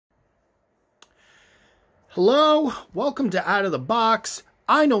Hello, welcome to Out of the Box.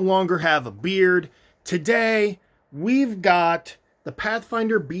 I no longer have a beard. Today, we've got the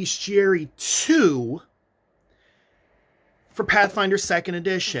Pathfinder Bestiary 2 for Pathfinder 2nd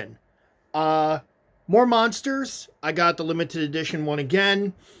Edition. More monsters. I got the limited edition one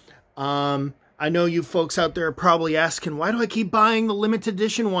again. I know you folks out there are probably asking, why do I keep buying the limited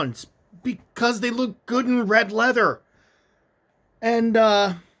edition ones? Because they look good in red leather. And,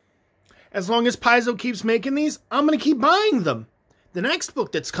 as long as Paizo keeps making these, I'm going to keep buying them. The next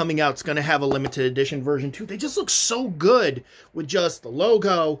book that's coming out is going to have a limited edition version too. They just look so good with just the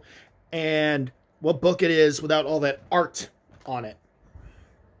logo and what book it is without all that art on it.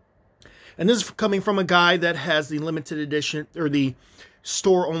 And this is coming from a guy that has the limited edition or the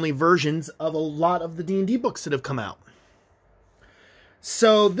store-only versions of a lot of the D&D books that have come out.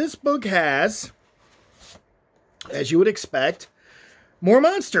 So this book has, as you would expect, more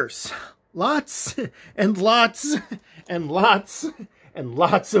monsters. Lots and lots and lots and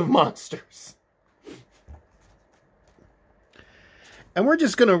lots of monsters. And we're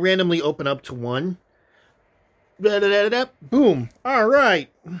just going to randomly open up to one. Boom. All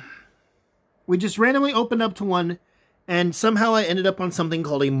right. We just randomly opened up to one, and somehow I ended up on something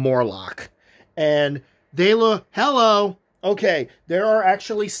called a Morlock. And they look... Hello. Okay, there are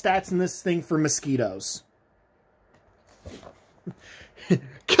actually stats in this thing for mosquitoes.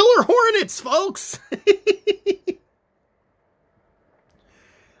 Killer hornets, folks!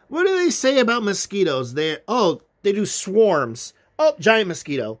 What do they say about mosquitoes? They do swarms. Oh, giant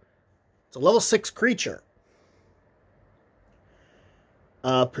mosquito. It's a level 6 creature.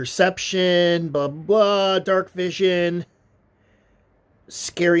 Perception, blah, blah, blah, dark vision,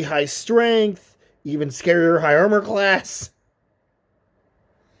 scary high strength, even scarier high armor class.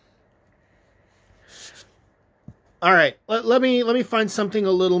 All right, let me find something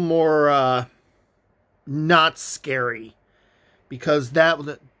a little more not scary, because that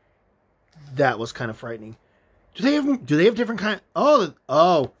was kind of frightening. Do they have different kind? Oh.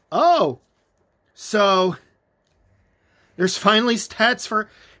 So there's finally stats for.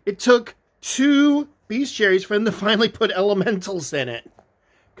 It took 2 bestiaries for them to finally put elementals in it,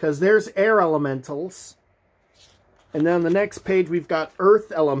 because there's air elementals, and then on the next page we've got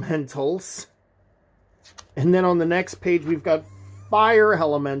earth elementals. And then on the next page, we've got fire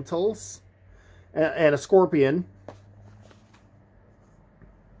elementals and a scorpion.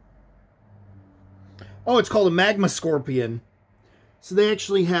 Oh, it's called a magma scorpion. So they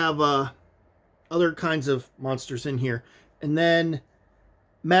actually have other kinds of monsters in here. And then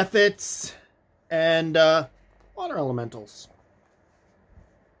mephits and water elementals.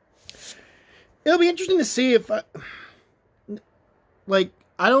 It'll be interesting to see if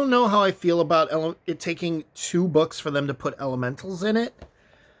I don't know how I feel about it taking 2 books for them to put elementals in it.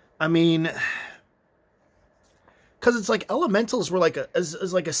 I mean, because it's like elementals were like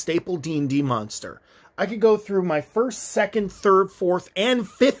a staple D&D monster. I could go through my 1st, 2nd, 3rd, 4th, and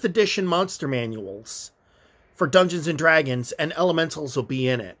 5th edition monster manuals for Dungeons and Dragons, and elementals will be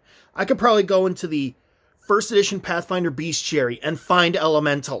in it. I could probably go into the 1st edition Pathfinder Bestiary and find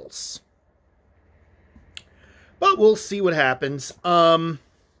elementals. But we'll see what happens.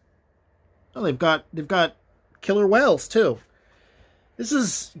 Oh, they've got killer whales too. This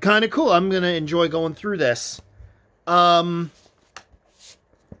is kind of cool. I'm gonna enjoy going through this. On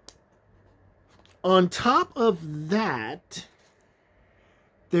top of that,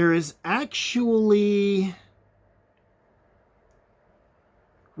 there is actually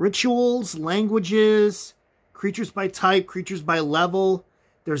rituals, languages, creatures by type, creatures by level.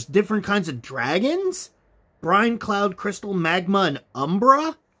 There's different kinds of dragons. Brine, cloud, crystal, magma, and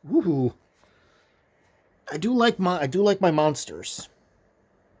umbra. Ooh. I do like my monsters.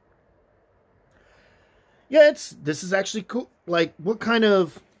 Yeah, this is actually cool. Like, what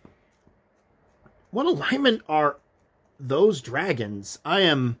alignment are those dragons? I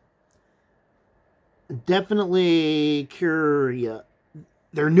am definitely curious.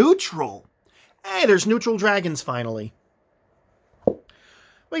 They're neutral. Hey, there's neutral dragons finally.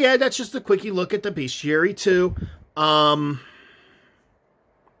 But yeah, that's just a quickie look at the Bestiary 2.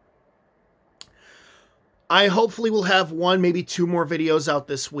 I hopefully will have 1, maybe 2 more videos out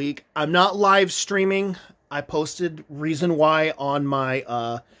this week. I'm not live streaming. I posted reason why on my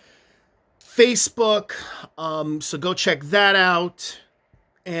Facebook. So go check that out.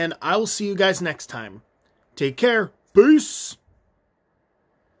 And I will see you guys next time. Take care. Peace.